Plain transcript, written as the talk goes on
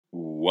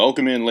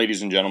Welcome in,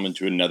 ladies and gentlemen,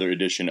 to another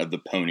edition of the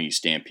Pony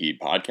Stampede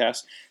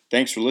podcast.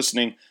 Thanks for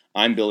listening.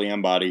 I'm Billy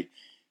Embody.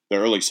 The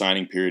early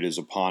signing period is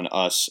upon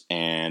us,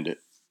 and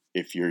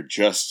if you're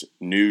just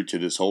new to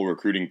this whole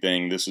recruiting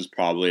thing, this is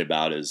probably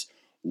about as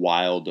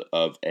wild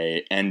of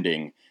a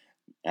ending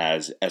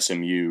as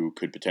SMU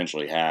could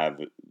potentially have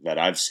that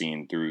I've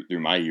seen through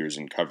my years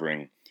in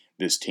covering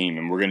this team.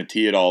 And we're going to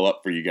tee it all up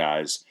for you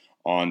guys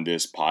on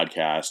this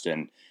podcast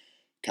and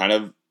kind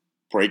of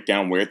break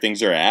down where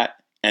things are at.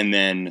 And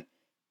then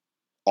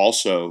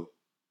also,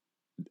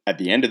 at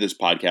the end of this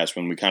podcast,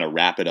 when we kind of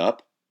wrap it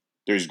up,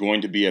 there's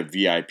going to be a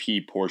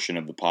VIP portion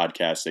of the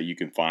podcast that you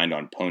can find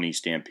on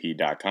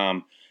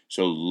ponystampede.com.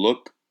 So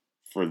look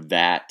for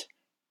that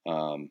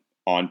on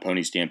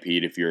Pony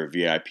Stampede. If you're a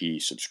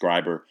VIP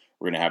subscriber,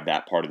 we're going to have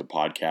that part of the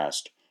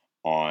podcast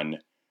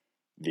on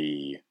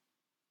the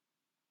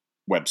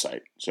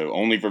website. So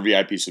only for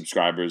VIP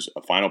subscribers,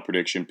 a final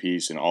prediction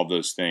piece and all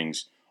those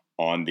things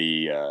on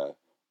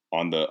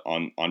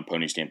on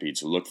Pony Stampede.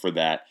 So look for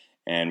that.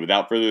 And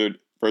without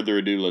further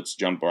ado, let's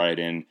jump right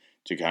in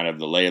to kind of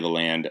the lay of the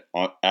land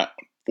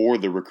for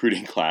the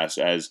recruiting class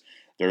as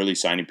the early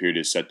signing period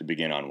is set to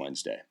begin on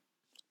Wednesday.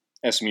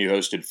 SMU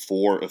hosted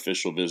 4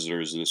 official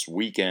visitors this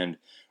weekend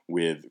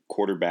with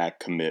quarterback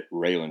commit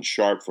Raylan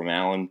Sharp from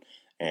Allen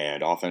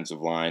and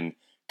offensive line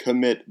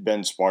commit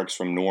Ben Sparks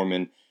from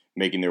Norman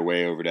making their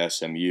way over to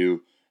SMU.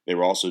 They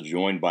were also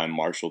joined by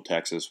Marshall,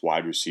 Texas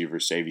wide receiver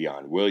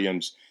Savion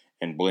Williams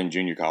and Blinn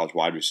Junior College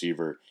wide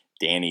receiver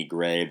Danny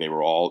Gray. They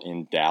were all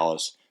in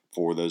Dallas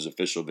for those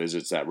official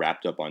visits that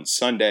wrapped up on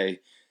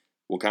Sunday.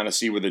 We'll kind of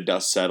see where the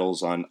dust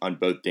settles on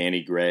both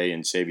Danny Gray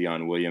and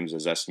Savion Williams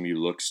as SMU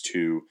looks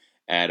to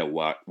add a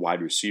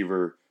wide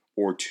receiver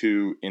or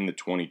 2 in the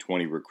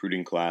 2020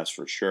 recruiting class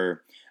for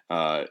sure.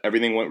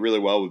 Everything went really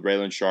well with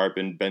Raylan Sharp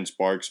and Ben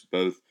Sparks,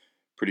 both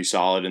pretty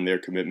solid in their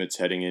commitments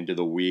heading into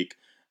the week.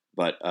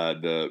 But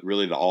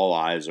the all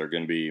eyes are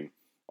going to be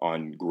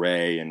on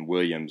Gray and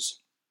Williams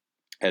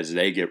as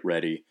they get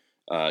ready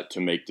to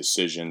make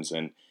decisions.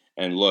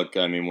 And look,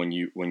 I mean, when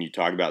you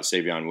talk about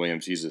Savion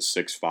Williams, he's a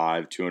 6'5",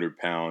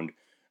 200-pound,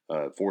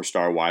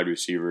 4-star wide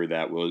receiver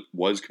that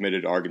was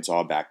committed to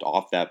Arkansas, backed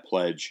off that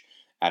pledge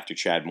after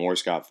Chad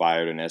Morris got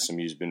fired, and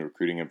SMU's been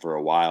recruiting him for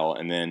a while.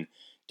 And then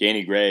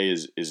Danny Gray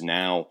is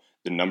now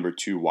the number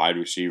 2 wide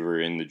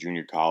receiver in the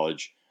junior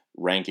college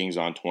rankings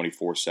on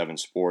 24/7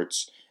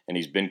 Sports, and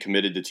he's been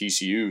committed to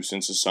TCU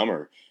since the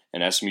summer.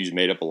 And SMU's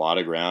made up a lot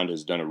of ground,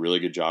 has done a really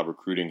good job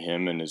recruiting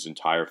him and his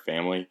entire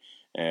family,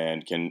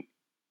 and can,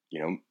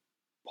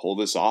 pull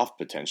this off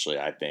potentially,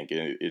 I think.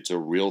 It's a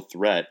real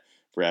threat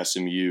for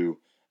SMU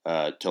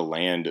to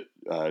land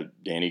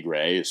Danny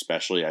Gray,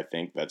 especially. I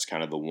think that's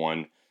kind of the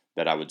one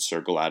that I would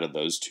circle out of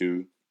those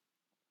 2.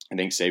 I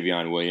think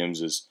Savion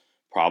Williams is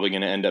probably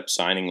going to end up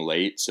signing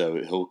late,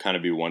 so he'll kind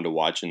of be one to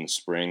watch in the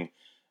spring.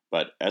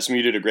 But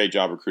SMU did a great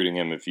job recruiting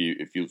him. If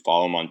you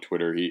follow him on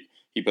Twitter,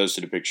 he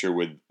posted a picture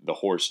with the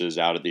horses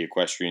out at the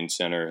equestrian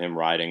center, him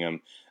riding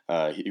them.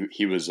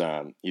 He's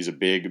a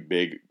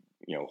big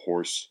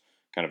horse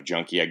kind of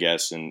junkie, I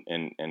guess,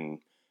 and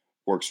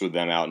works with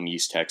them out in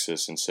East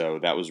Texas. And so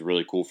that was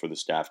really cool for the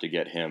staff to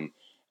get him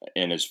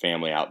and his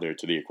family out there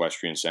to the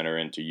equestrian center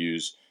and to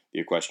use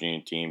the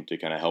equestrian team to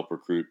kind of help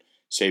recruit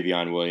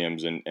Savion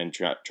Williams and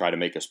try to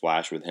make a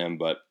splash with him.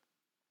 But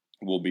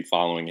we'll be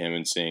following him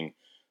and seeing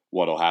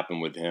what'll happen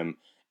with him.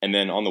 And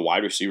then on the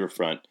wide receiver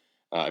front,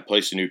 I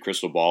placed a new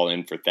crystal ball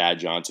in for Thad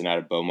Johnson out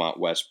of Beaumont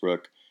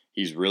Westbrook.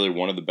 He's really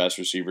one of the best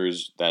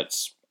receivers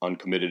that's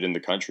uncommitted in the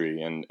country,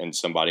 and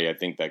somebody I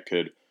think that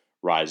could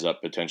rise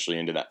up potentially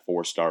into that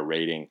 4-star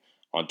rating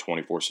on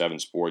 24/7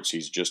 Sports.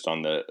 He's just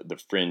on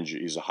the fringe.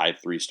 He's a high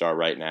 3-star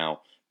right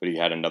now, but he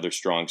had another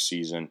strong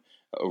season,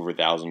 over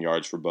 1,000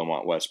 yards for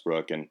Beaumont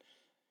Westbrook, and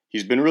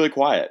he's been really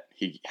quiet.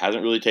 He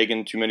hasn't really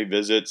taken too many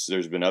visits.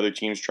 There's been other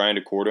teams trying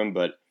to court him,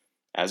 but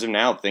as of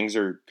now, things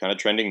are kind of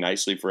trending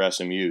nicely for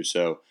SMU.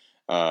 So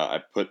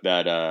I put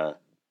that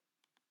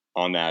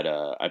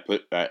I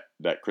put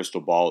that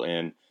crystal ball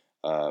in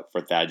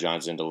for Thad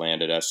Johnson to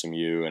land at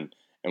SMU, and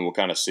we'll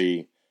kind of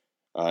see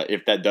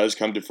if that does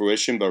come to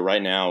fruition. But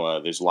right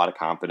now, there's a lot of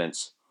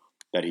confidence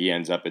that he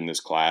ends up in this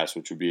class,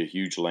 which would be a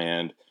huge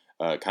land,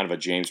 kind of a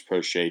James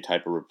Prochet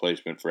type of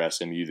replacement for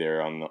SMU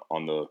there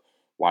on the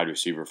wide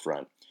receiver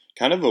front.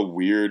 Kind of a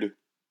weird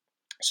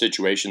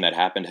situation that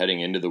happened heading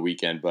into the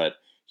weekend, but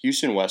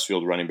Houston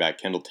Westfield running back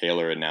Kendall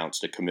Taylor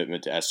announced a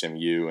commitment to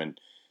SMU, and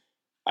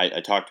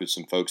I talked with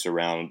some folks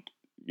around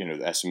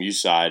the SMU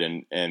side,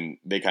 and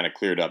they kind of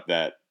cleared up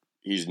that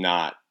he's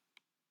not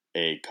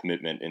a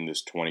commitment in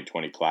this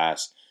 2020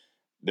 class.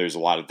 There's a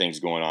lot of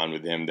things going on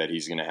with him that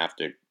he's going to have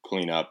to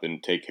clean up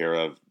and take care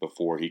of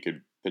before he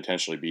could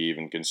potentially be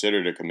even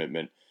considered a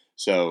commitment.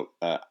 So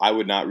I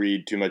would not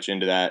read too much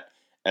into that.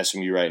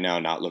 SMU right now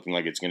not looking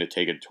like it's going to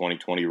take a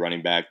 2020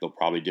 running back. They'll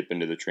probably dip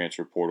into the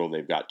transfer portal.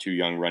 They've got 2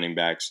 young running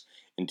backs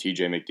in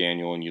TJ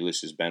McDaniel and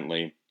Ulysses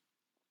Bentley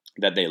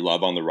that they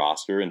love on the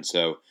roster. And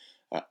so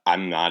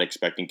I'm not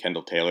expecting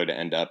Kendall Taylor to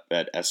end up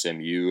at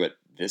SMU at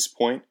this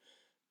point,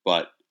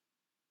 but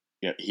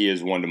he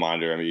is one to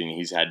monitor. I mean,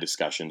 he's had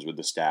discussions with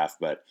the staff,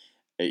 but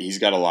he's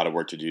got a lot of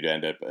work to do to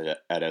end up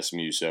at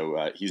SMU.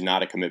 So he's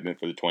not a commitment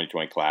for the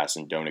 2020 class,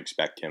 and don't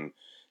expect him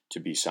to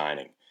be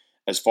signing.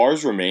 As far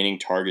as remaining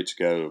targets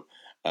go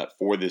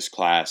for this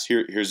class,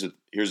 here's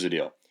the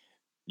deal.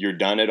 You're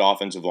done at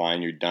offensive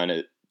line. You're done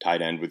at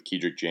tight end with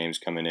Kedrick James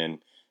coming in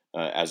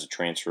as a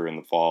transfer in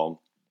the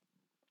fall.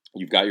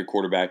 You've got your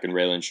quarterback in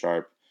Raylan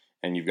Sharp,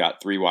 and you've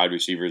got 3 wide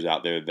receivers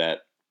out there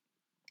that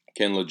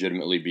can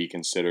legitimately be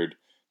considered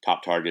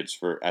top targets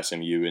for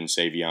SMU and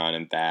Savion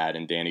and Thad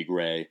and Danny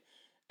Gray.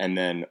 And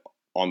then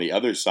on the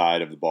other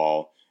side of the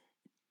ball,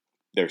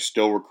 they're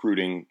still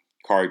recruiting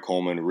Kari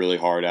Coleman really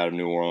hard out of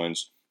New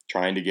Orleans,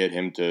 trying to get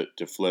him to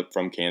flip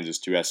from Kansas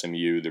to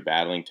SMU. They're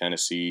battling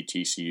Tennessee,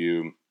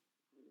 TCU,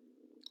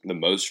 the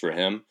most for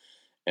him.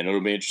 And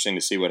it'll be interesting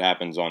to see what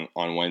happens on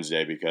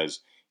Wednesday, because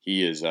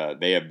he is.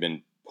 They have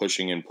been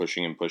pushing,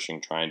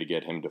 trying to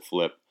get him to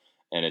flip.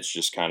 And it's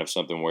just kind of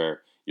something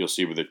where you'll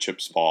see where the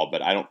chips fall.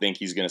 But I don't think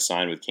he's going to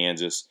sign with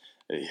Kansas.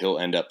 He'll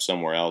end up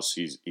somewhere else.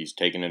 He's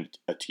taken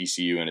a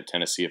TCU and a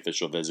Tennessee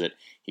official visit.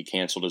 He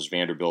canceled his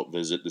Vanderbilt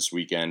visit this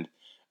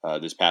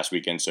past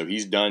weekend. So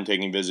he's done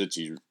taking visits.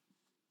 He's,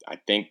 I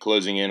think,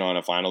 closing in on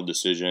a final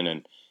decision,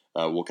 and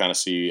we'll kind of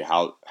see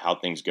how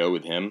things go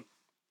with him.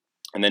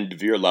 And then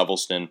Devere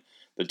Levelston,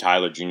 the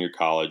Tyler Junior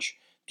College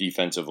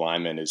defensive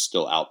lineman, is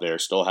still out there.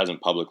 Still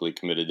hasn't publicly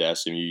committed to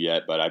SMU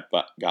yet, but I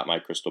got my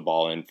crystal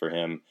ball in for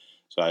him.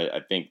 So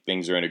I think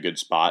things are in a good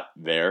spot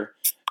there.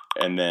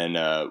 And then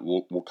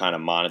we'll kind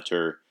of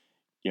monitor.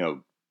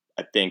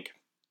 I think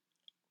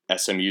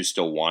SMU's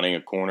still wanting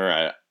a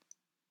corner.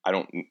 I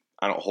don't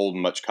hold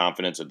much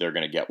confidence that they're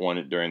going to get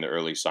one during the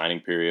early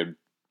signing period.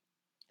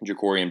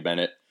 Jacorian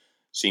Bennett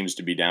seems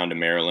to be down to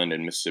Maryland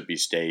and Mississippi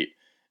State,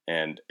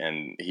 and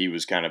he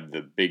was kind of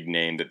the big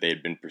name that they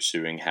had been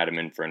pursuing. Had him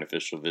in for an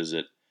official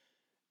visit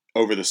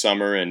over the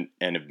summer and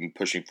have been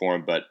pushing for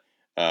him, but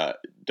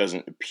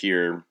doesn't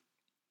appear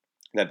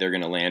that they're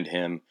going to land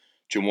him.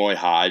 Jamoy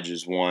Hodge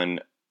is one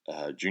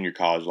junior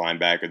college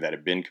linebacker that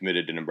had been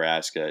committed to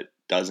Nebraska.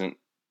 There's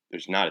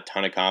not a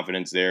ton of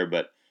confidence there,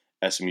 but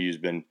SMU's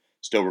been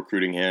still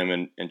recruiting him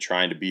and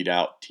trying to beat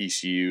out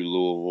TCU,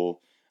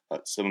 Louisville,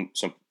 some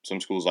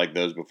schools like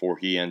those before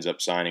he ends up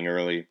signing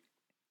early.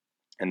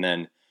 And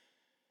then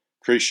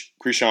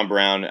Krishan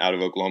Brown out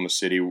of Oklahoma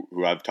City,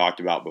 who I've talked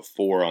about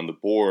before on the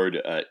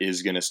board,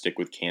 is going to stick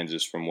with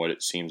Kansas from what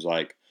it seems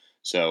like.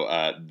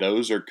 So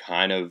those are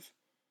kind of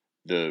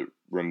the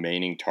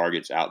remaining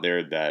targets out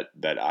there that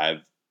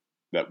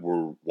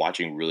we're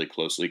watching really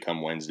closely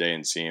come Wednesday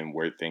and seeing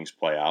where things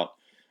play out.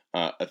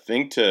 A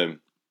thing to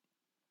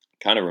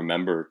kind of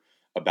remember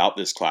about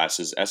this class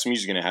is SMU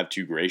is going to have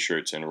 2 gray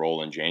shirts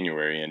enroll in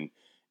January,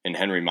 and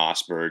Henry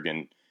Mossberg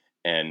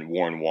and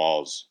Warren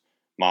Walls.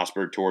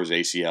 Mossberg tore his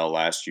ACL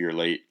last year,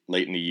 late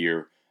in the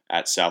year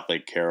at South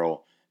Lake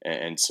Carroll,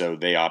 and so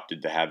they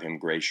opted to have him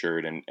gray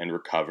shirt and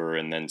recover,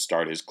 and then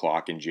start his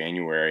clock in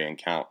January and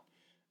count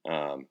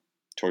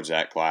towards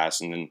that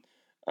class. And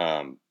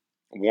then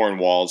Warren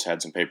Walls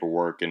had some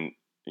paperwork and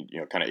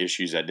kind of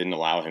issues that didn't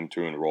allow him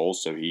to enroll,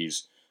 so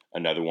he's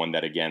another one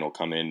that again will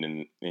come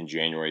in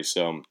January.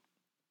 So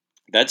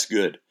that's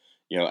good.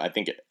 I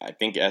think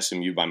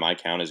SMU by my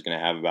count is going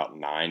to have about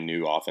 9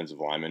 new offensive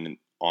linemen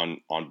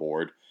on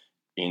board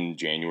in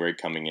January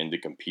coming in to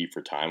compete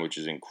for time, which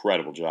is an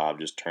incredible job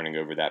just turning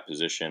over that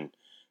position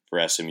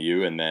for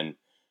SMU. And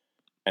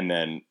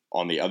then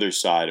on the other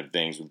side of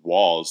things with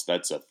Walls,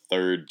 that's a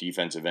 3rd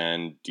defensive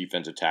end,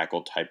 defensive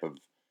tackle type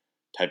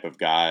of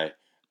guy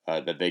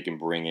that they can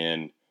bring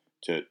in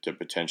to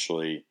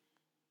potentially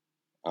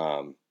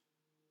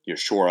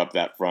shore up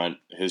that front.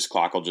 His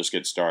clock will just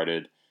get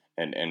started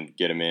and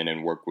get him in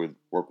and work with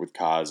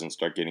Kaz and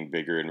start getting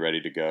bigger and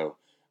ready to go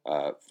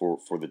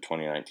for the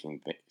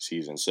 2019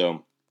 season.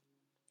 So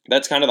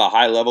that's kind of a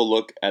high level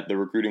look at the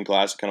recruiting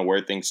class, kind of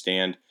where things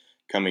stand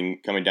coming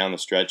down the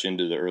stretch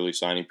into the early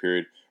signing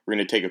period. We're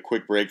going to take a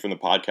quick break from the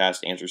podcast,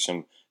 answer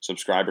some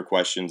subscriber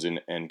questions, and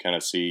kind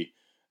of see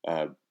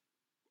a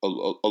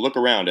look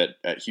around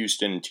at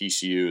Houston and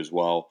TCU as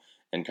well,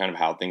 and kind of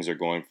how things are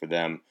going for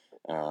them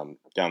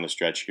down the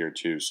stretch here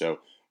too. So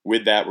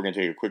with that, we're going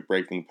to take a quick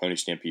break from the Pony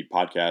Stampede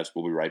podcast.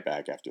 We'll be right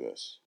back after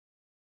this.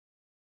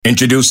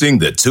 Introducing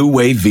the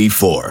Two-Way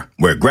V4,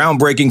 where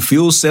groundbreaking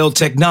fuel cell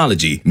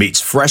technology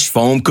meets fresh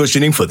foam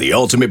cushioning for the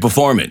ultimate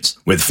performance.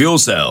 With fuel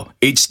cell,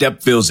 each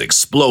step feels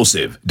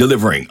explosive,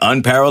 delivering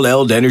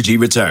unparalleled energy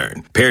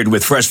return. Paired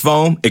with fresh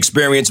foam,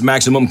 experience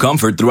maximum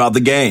comfort throughout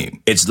the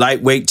game. Its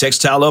lightweight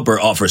textile upper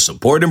offers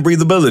support and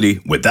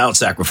breathability without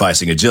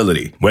sacrificing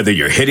agility. Whether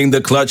you're hitting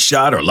the clutch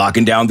shot or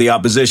locking down the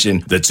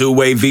opposition, the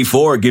Two-Way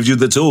V4 gives you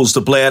the tools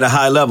to play at a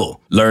high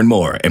level. Learn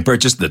more and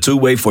purchase the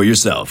Two-Way for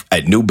yourself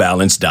at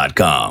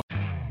newbalance.com.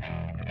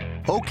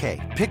 Okay,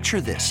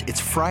 picture this. It's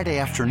Friday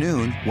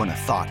afternoon when a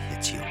thought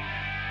hits you.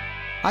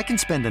 I can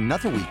spend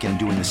another weekend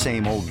doing the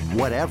same old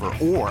whatever,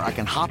 or I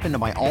can hop into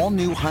my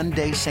all-new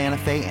Hyundai Santa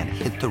Fe and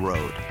hit the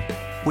road.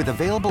 With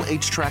available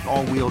H-Track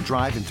all-wheel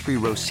drive and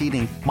 3-row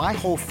seating, my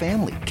whole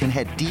family can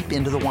head deep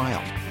into the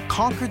wild.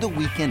 Conquer the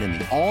weekend in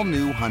the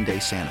all-new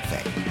Hyundai Santa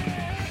Fe.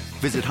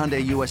 Visit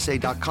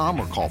HyundaiUSA.com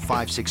or call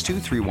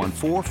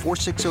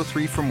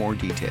 562-314-4603 for more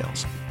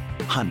details.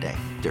 Hyundai,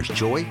 there's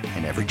joy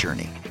in every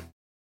journey.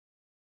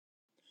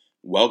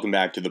 Welcome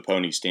back to the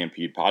Pony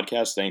Stampede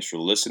podcast. Thanks for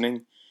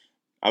listening.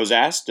 I was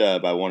asked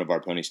by one of our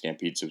Pony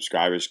Stampede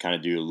subscribers to kind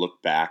of do a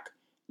look back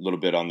a little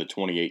bit on the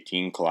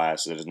 2018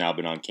 class that has now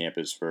been on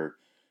campus for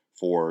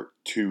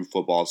 2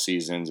 football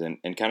seasons and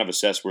kind of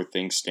assess where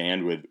things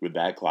stand with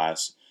that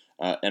class.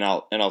 And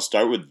I'll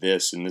start with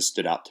this, and this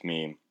stood out to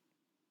me,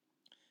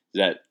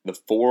 that the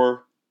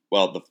 5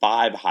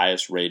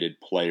 highest rated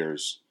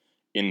players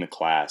in the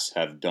class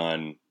have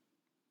done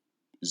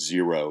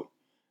 0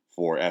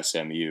 for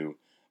SMU,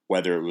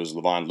 whether it was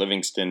Levon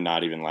Livingston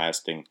not even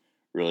lasting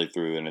really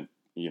through an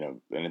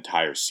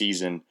entire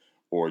season,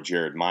 or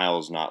Jared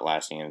Miles not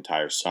lasting an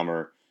entire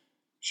summer.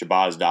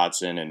 Shabazz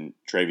Dotson and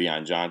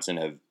Travion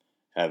Johnson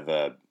have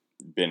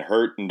been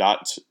hurt in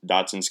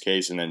Dotson's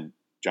case, and then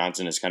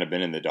Johnson has kind of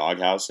been in the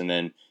doghouse. And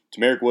then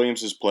Tamarick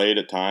Williams has played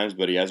at times,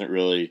 but he hasn't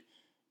really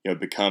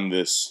become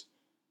this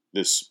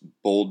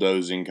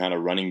bulldozing kind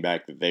of running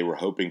back that they were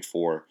hoping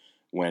for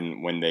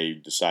when they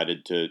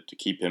decided to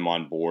keep him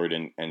on board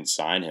and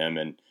sign him.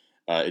 And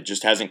it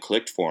just hasn't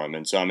clicked for him.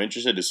 And so I'm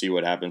interested to see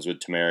what happens with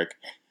Tamarick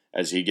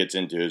as he gets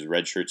into his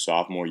redshirt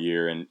sophomore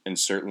year. And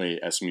certainly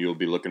SMU will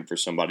be looking for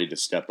somebody to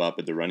step up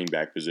at the running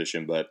back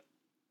position. But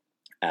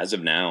as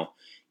of now,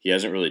 he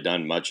hasn't really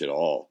done much at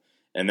all.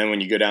 And then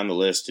when you go down the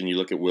list and you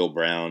look at Will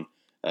Brown,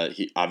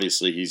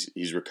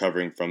 he's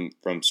recovering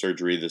from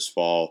surgery this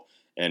fall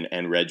and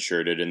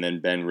redshirted. And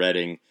then Ben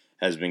Redding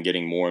has been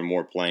getting more and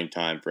more playing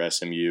time for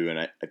SMU.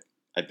 And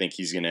I think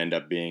he's going to end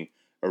up being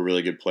a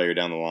really good player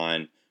down the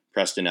line.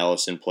 Preston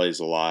Ellison plays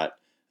a lot.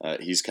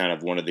 He's kind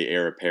of one of the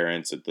heir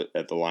apparents at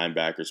the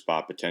linebacker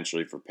spot,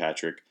 potentially for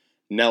Patrick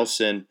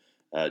Nelson.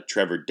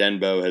 Trevor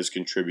Denbo has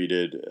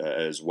contributed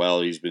as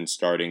well. He's been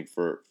starting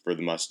for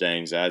the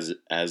Mustangs, as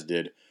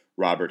did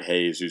Robert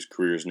Hayes, whose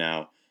career is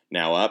now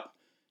up.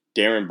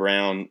 Darren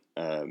Brown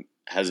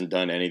hasn't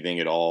done anything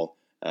at all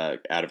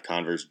out of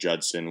Converse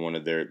Judson, one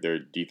of their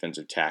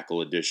defensive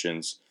tackle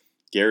additions.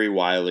 Gary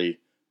Wiley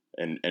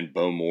and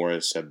Bo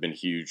Morris have been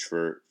huge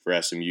for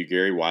SMU.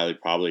 Gary Wiley,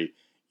 probably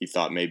he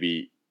thought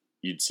maybe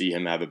you'd see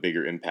him have a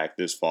bigger impact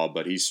this fall,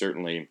 but he's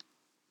certainly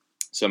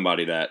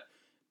somebody that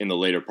in the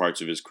later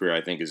parts of his career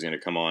I think is going to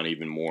come on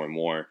even more and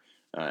more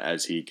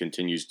as he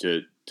continues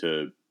to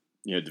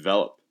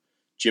develop.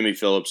 Jimmy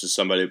Phillips is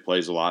somebody that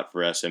plays a lot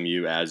for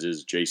SMU, as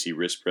is J.C.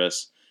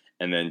 Rispris.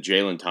 And then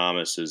Jalen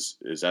Thomas is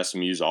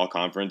SMU's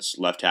all-conference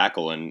left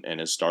tackle and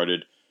has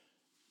started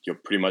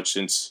pretty much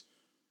since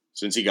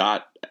he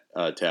got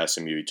to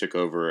SMU. He took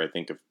over, I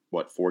think,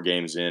 4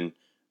 games in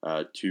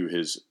to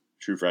his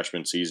true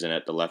freshman season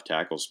at the left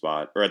tackle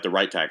spot, or at the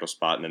right tackle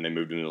spot, and then they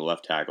moved him to the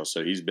left tackle.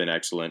 So he's been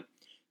excellent.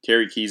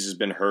 Terry Keys has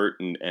been hurt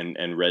and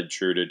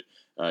redshirted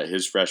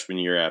his freshman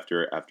year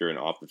after an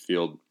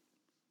off-the-field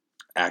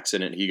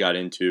accident he got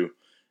into,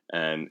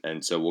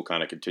 and so we'll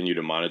kind of continue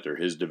to monitor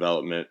his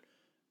development.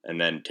 And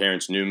then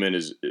Terrence Newman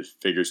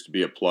figures to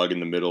be a plug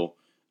in the middle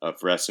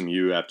for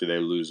SMU after they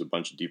lose a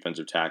bunch of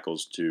defensive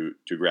tackles to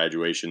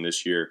graduation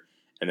this year.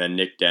 And then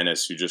Nick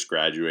Dennis, who just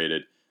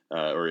graduated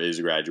or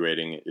is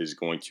graduating, is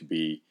going to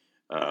be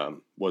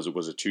was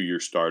a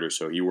 2-year starter,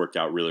 so he worked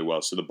out really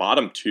well. So the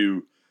bottom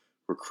 2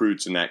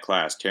 recruits in that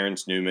class,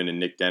 Terrence Newman and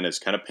Nick Dennis,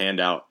 kind of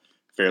panned out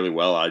fairly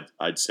well,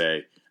 I'd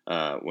say.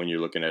 When you're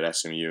looking at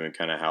SMU and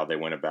kind of how they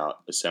went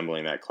about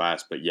assembling that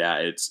class. But yeah,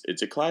 it's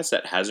a class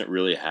that hasn't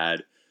really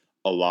had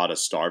a lot of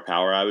star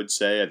power, I would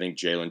say. I think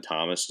Jalen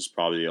Thomas is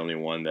probably the only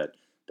one that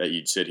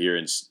you'd sit here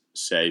and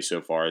say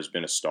so far has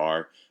been a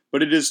star.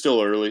 But it is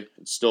still early.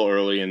 It's still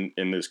early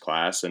in this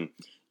class. And,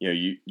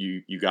 you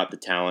got the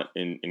talent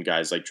in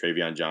guys like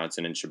Travion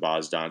Johnson and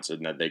Shabazz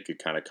Dotson that they could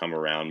kind of come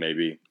around,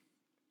 maybe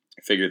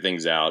figure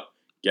things out,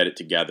 get it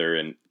together,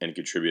 and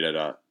contribute at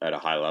a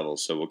high level.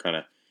 So we'll kind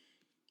of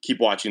keep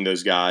watching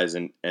those guys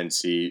and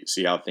see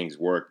how things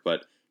work.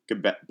 But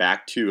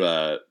back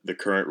to the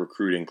current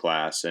recruiting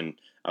class, and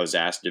I was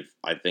asked if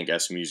I think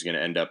SMU is going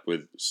to end up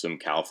with some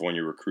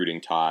California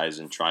recruiting ties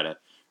and try to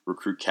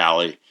recruit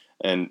Cali,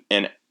 and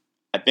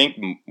I think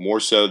more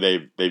so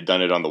they've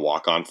done it on the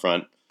walk-on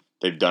front.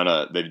 They've done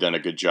a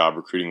good job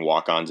recruiting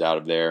walk-ons out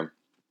of there,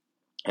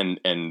 and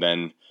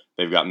then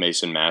they've got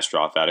Mason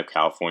Mastroff out of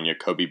California.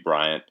 Kobe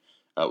Bryant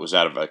was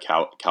out of a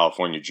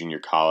California junior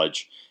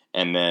college,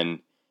 and then.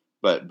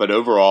 But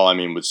overall, I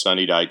mean, with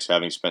Sonny Dykes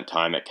having spent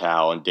time at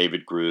Cal and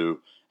David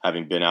Grew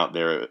having been out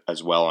there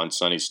as well on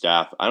Sonny's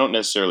staff, I don't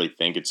necessarily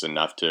think it's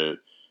enough to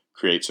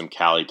create some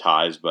Cali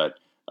ties, but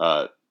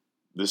the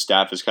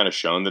staff has kind of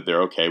shown that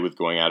they're okay with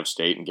going out of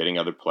state and getting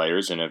other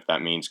players, and if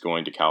that means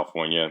going to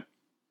California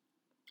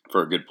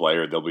for a good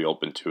player, they'll be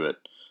open to it.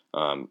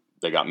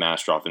 They got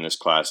Mastroff in this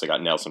class. They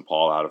got Nelson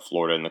Paul out of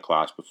Florida in the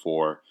class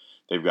before.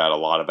 They've got a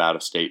lot of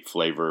out-of-state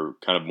flavor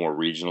kind of more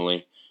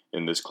regionally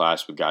in this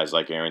class with guys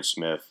like Aaron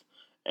Smith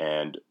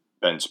and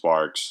Ben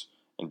Sparks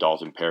and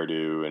Dalton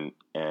Perdue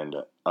and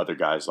other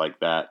guys like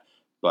that.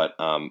 But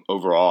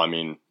overall, I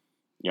mean,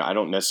 I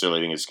don't necessarily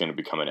think it's going to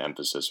become an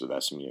emphasis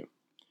with SMU.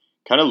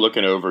 Kind of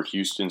looking over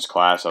Houston's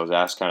class, I was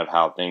asked kind of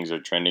how things are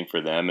trending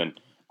for them, and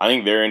I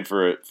think they're in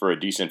for a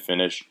decent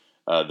finish.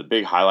 The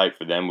big highlight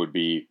for them would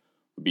be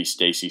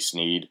Stacy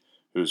Sneed,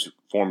 who's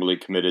formerly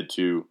committed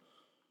to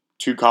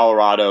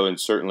Colorado and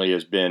certainly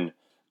has been,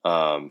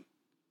 I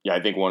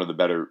think one of the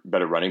better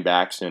running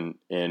backs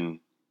in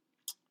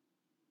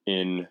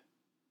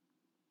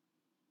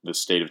the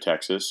state of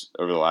Texas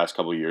over the last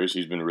couple of years.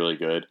 He's been really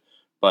good,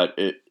 but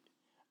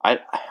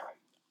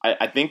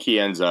I think he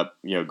ends up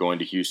going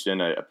to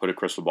Houston. I put a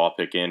crystal ball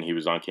pick in. He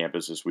was on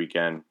campus this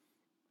weekend,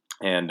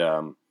 and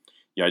I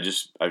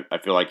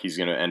feel like he's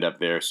going to end up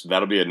there. So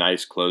that'll be a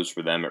nice close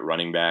for them at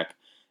running back.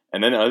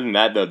 And then other than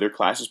that, though, their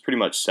class is pretty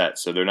much set.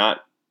 So they're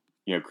not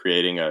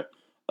creating a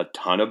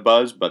ton of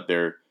buzz, but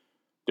they're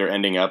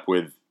ending up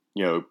with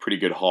a pretty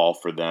good haul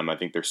for them. I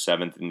think they're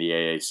 7th in the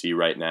AAC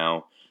right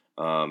now.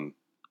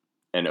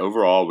 And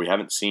overall, we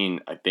haven't seen,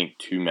 I think,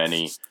 too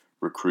many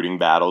recruiting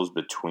battles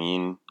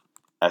between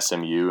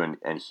SMU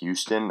and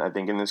Houston, I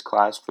think, in this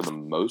class for the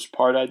most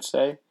part, I'd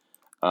say.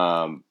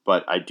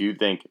 But I do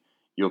think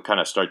you'll kind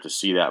of start to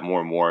see that more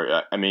and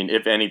more. I mean,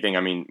 if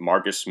anything,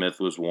 Marcus Smith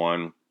was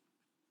one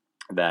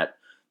that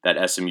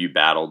SMU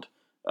battled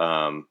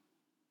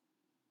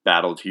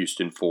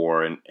Houston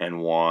for and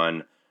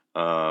won.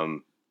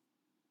 Carl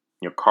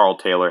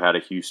Taylor had a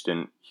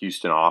Houston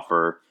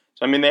offer.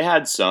 So, they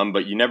had some,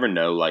 but you never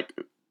know, like,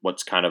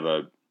 what's kind of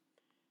a,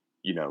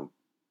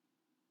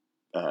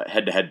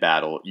 head-to-head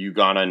battle.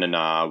 Ugonna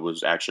Nana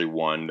was actually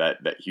one that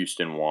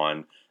Houston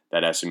won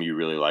that SMU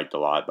really liked a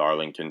lot. The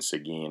Arlington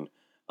Seguin,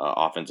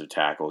 offensive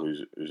tackle,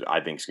 who's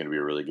I think is going to be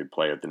a really good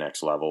player at the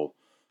next level.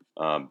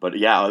 But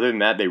yeah, other than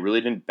that, they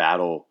really didn't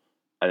battle,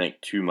 I think,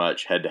 too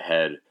much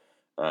head-to-head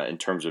in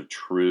terms of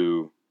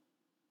true,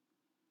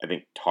 I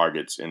think,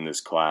 targets in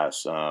this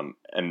class.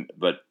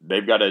 But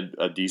they've got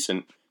a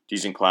decent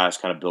class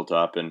kind of built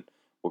up, and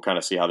we'll kind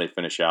of see how they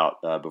finish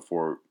out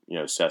before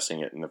assessing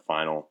it in the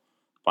final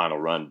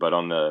run. But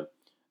on the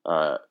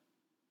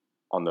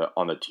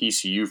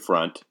TCU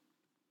front,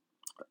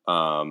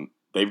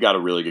 they've got a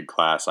really good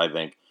class. I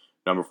think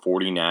number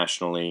 40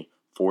 nationally,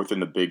 4th in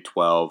the Big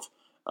 12,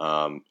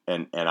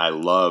 and I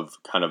love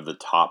kind of the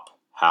top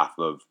half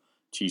of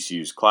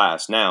TCU's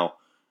class. Now,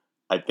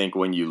 I think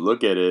when you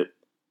look at it,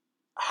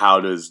 how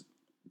does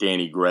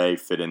Danny Gray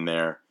fit in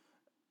there?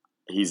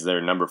 He's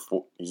their number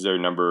 4. He's their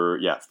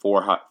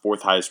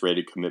fourth highest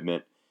rated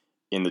commitment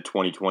in the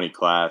 2020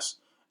 class.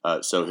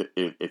 So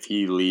if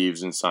he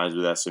leaves and signs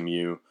with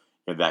SMU,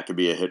 that could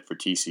be a hit for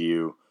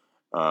TCU.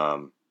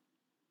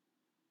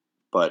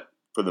 But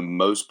for the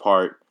most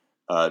part,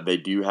 they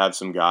do have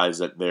some guys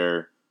that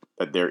they're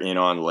in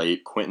on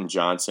late. Quentin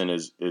Johnston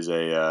is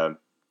a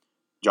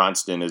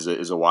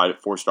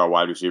 4-star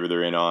wide receiver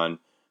they're in on,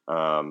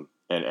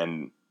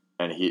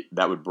 and he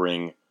that would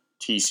bring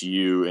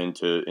TCU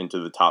into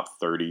the top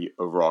 30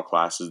 overall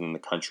classes in the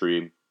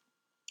country.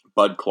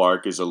 Bud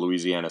Clark is a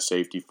Louisiana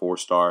safety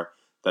 4-star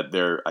that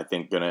they're, I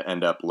think, going to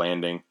end up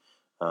landing.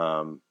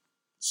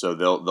 So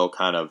they'll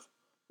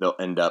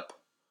end up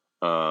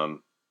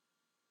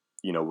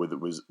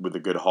with a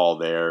good haul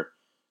there.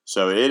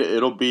 So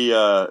it'll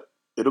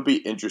be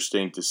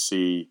interesting to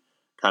see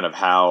kind of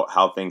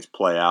how things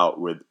play out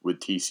with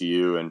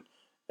TCU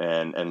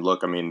and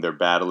look. They're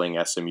battling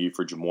SMU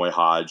for Jamoy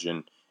Hodge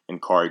and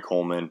Kari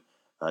Coleman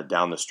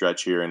down the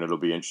stretch here, and it'll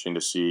be interesting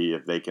to see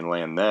if they can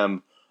land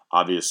them.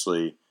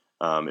 Obviously,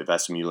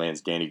 if SMU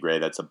lands Danny Gray,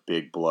 that's a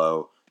big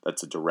blow.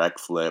 That's a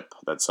direct flip.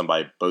 That's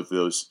somebody both of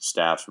those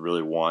staffs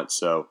really want.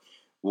 So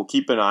we'll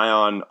keep an eye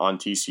on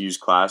TCU's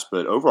class.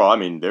 But overall,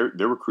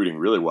 they're recruiting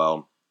really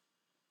well.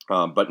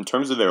 But in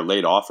terms of their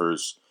late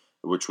offers,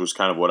 which was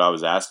kind of what I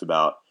was asked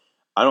about,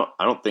 I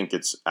don't think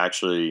it's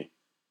actually,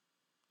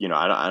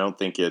 I don't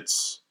think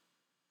it's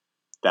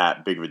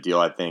that big of a deal.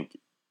 I think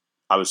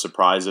I was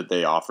surprised that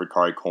they offered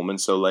Kari Coleman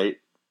so late,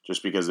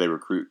 just because they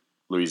recruit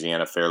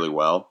Louisiana fairly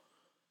well.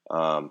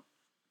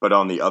 But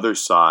on the other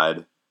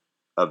side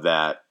of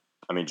that,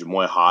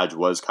 Jamoy Hodge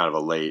was kind of a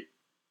late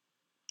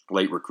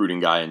recruiting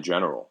guy in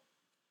general,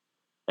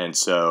 and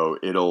so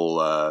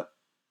it'll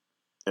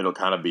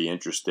kind of be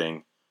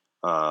interesting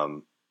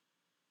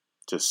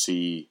to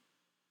see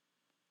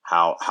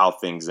how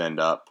things end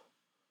up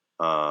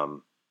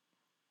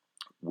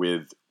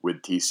with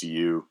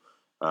TCU,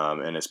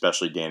 and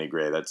especially Danny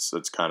Gray.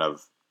 That's kind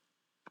of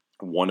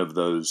one of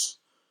those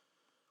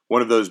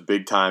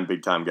big time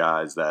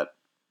guys that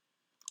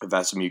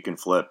if SMU can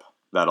flip,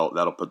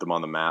 that'll put them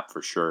on the map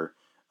for sure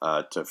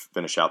to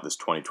finish out this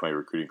 2020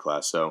 recruiting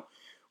class. So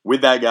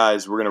with that,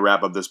 guys, we're going to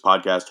wrap up this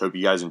podcast. Hope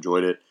you guys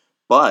enjoyed it.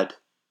 But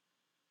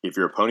if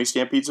you're a Pony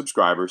Stampede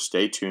subscriber,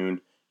 stay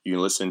tuned. You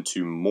can listen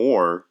to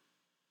more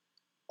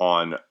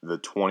on the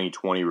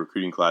 2020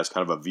 recruiting class,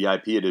 kind of a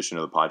VIP edition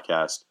of the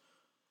podcast,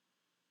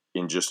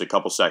 in just a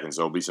couple seconds.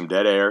 There'll be some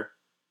dead air,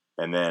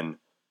 and then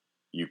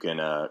you can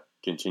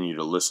continue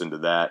to listen to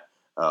that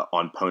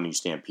on Pony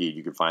Stampede.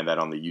 You can find that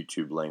on the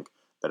YouTube link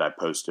that I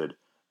posted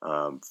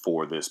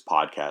for this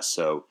podcast.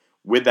 So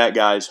with that,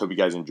 guys, hope you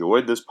guys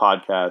enjoyed this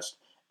podcast,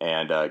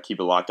 And keep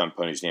it locked on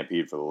Pony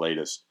Stampede for the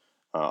latest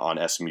on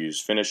SMU's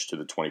finish to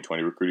the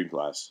 2020 recruiting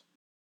class.